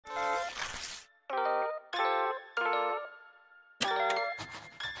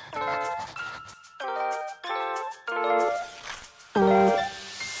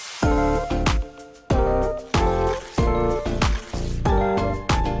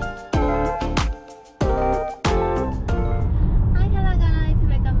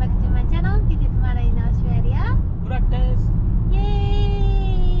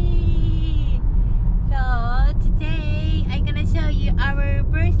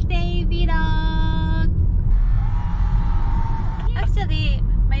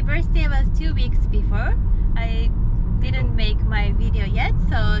2 weeks before. I didn't make my video yet,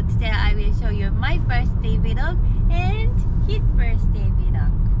 so today I will show you my birthday vlog and his birthday vlog.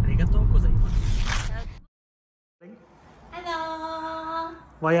 ありがとうございます。Hello!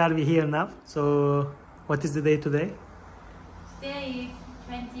 Why are we here now? So, what is the day today? Today is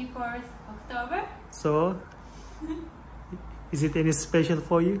 24th October. So, is it any special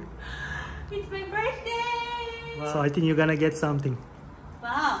for you? It's my birthday! Wow. So, I think you're gonna get something.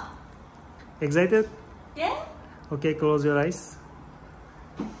 Wow! Excited? Yeah? Okay, close your eyes.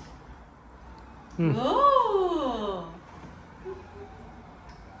 Oh!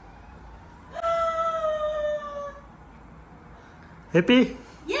 Happy?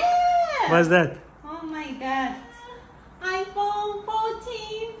 Yeah! What's that? Oh my god! iPhone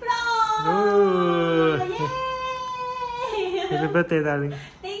 14 Pro! Oh. Yay! Happy birthday, darling.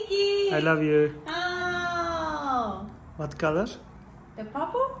 Thank you! I love you. Oh! What color? The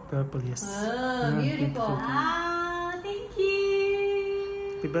purple? Purple, yes. Oh, beautiful! Ah, thank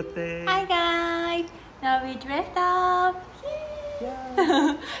you! Happy birthday. Hi guys! Now we dressed up!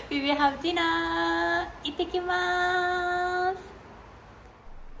 Yeah. We will have dinner! 行ってきます！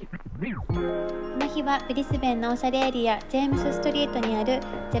この日はブリスベンのおしゃれエリアジェームスストリートにある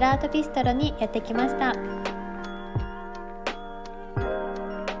ジェラートビストロにやってきました。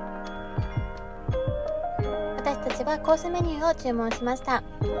私たちはコースメニューを注文しました。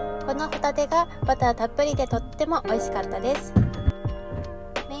このホタテがバターたっぷりでとっても美味しかったです。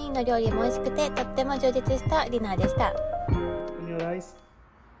メインの料理も美味しくてとっても充実したディナーでした。 Open your eyes.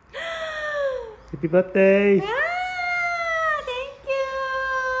 Happy birthday.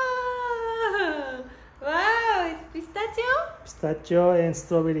 Pistachio and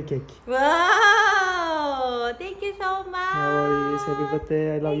strawberry cake. Wow! Thank you so much! No worries. Happy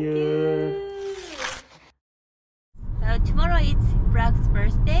birthday. I love you. So tomorrow is Brock's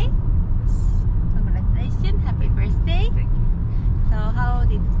birthday. Congratulations. Happy birthday. Thank you. So how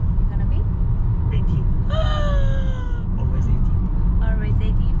old is it gonna be? 18. Always 18. Always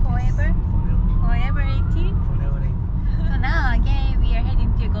 18 forever? Forever 18? Forever 18. So now again we are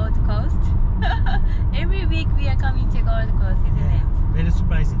heading to Gold Coast. Every week we are coming to Gold Coast, isn't it? Very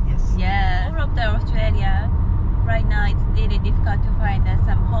surprising, yes. Yeah. All of the Australia right now it's really difficult to find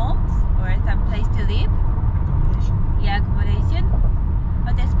some homes or some place to live. Accommodation. Yeah, accommodation.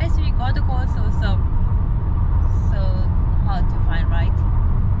 But especially Gold Coast also so hard to find, right?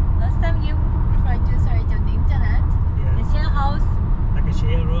 Last time you tried to search on the internet, the share house. Like a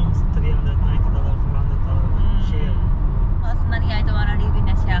share rooms, $390, $400 share. Personally, I don't want to live in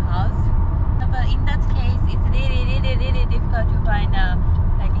a share house. But in that case, it's really difficult to find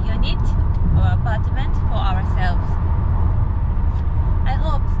like a unit or apartment for ourselves. I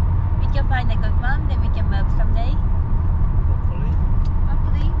hope we can find a good one, then we can move someday.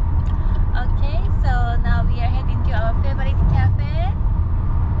 Hopefully. Okay, so now we are heading to our favorite cafe.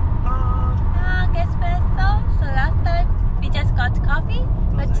 Espresso. So last time we just got coffee.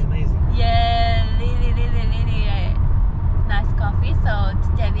 That was amazing. Yeah, really nice coffee. So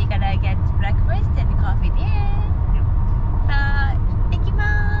today we're gonna get breakfast and coffee there. Yep.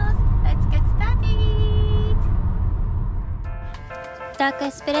 Let's get started. ダーク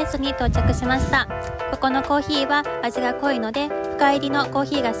エスプレッソに到着しました。ここのコーヒーは味が濃いので深入りのコー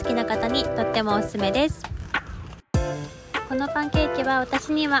ヒーが好きな方にとってもおすすめです。このパンケーキは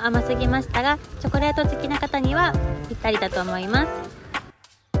私には甘すぎましたが、チョコレート好きな方にはぴったりだと思います。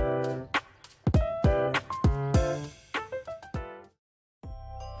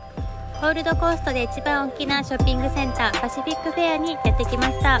ゴールドコーストで一番大きなショッピングセンターパシフィックフェアにやってきま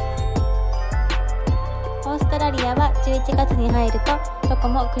した。オーストラリアは11月に入るとどこ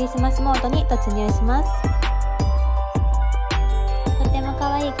もクリスマスモードに突入します。とても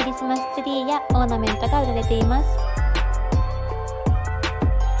可愛いクリスマスツリーやオーナメントが売られています。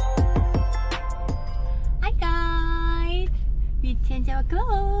Hi guys! We change our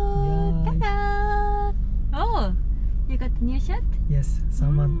clothes! Ta-da! Oh! You got a new shirt? Yes,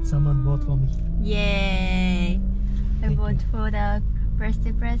 someone bought for me. Yay! I bought for the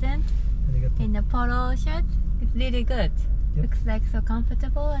birthday present in the polo shirt. It's really good. Yep. Looks like so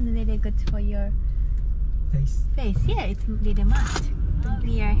comfortable and really good for your face. Yeah, it's really matched.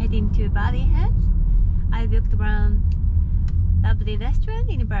 We are heading to Bali Heads. I looked around lovely restaurant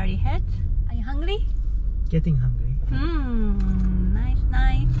in Bali Heads. Are you hungry? Getting hungry.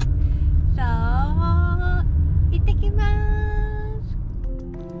 Nice. So, 行ってきます。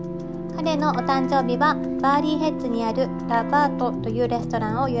彼のお誕生日はバーリーヘッズにあるラ・バートというレスト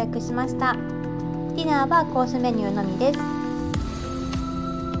ランを予約しました。ディナーはコースメニューのみです。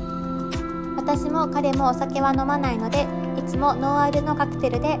私も彼もお酒は飲まないので、いつもノンアルのカクテ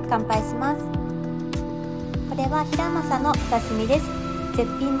ルで乾杯します。これはヒラマサのお刺身です。絶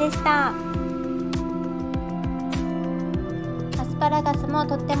品でした。アスパラガスも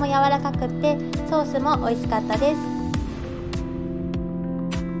とっても柔らかくって、ソースも美味しかったです。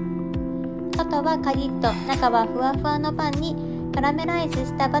外はカリッと、中はふわふわのパンにカラメライズ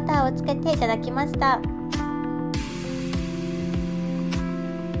したバターをつけていただきました。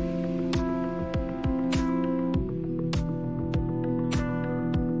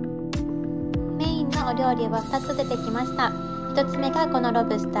メインのお料理は2つ出てきました。1つ目がこのロ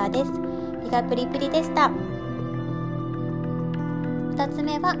ブスターです。身がプリプリでした。2つ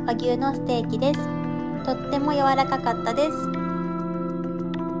目は和牛のステーキです。とっても柔らかかったです。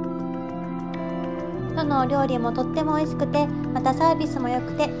どのお料理もとっても美味しくて、またサービスも良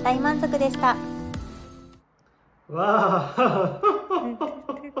くて大満足でした。わー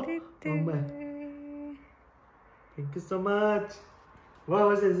Oh my Thank you so much.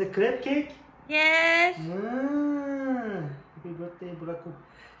 Wow, is it a crab cake? Yes. Happy birthday, Buraku.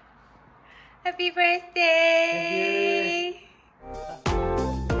 Happy birthday.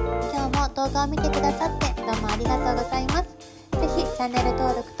 今日も動画を見てくださってどうもありがとうございます。ぜひチャンネル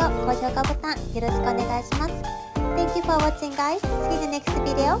登録と高評価ボタンよろしくお願いします。Thank you for watching guys. See you in the next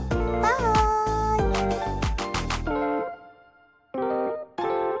video.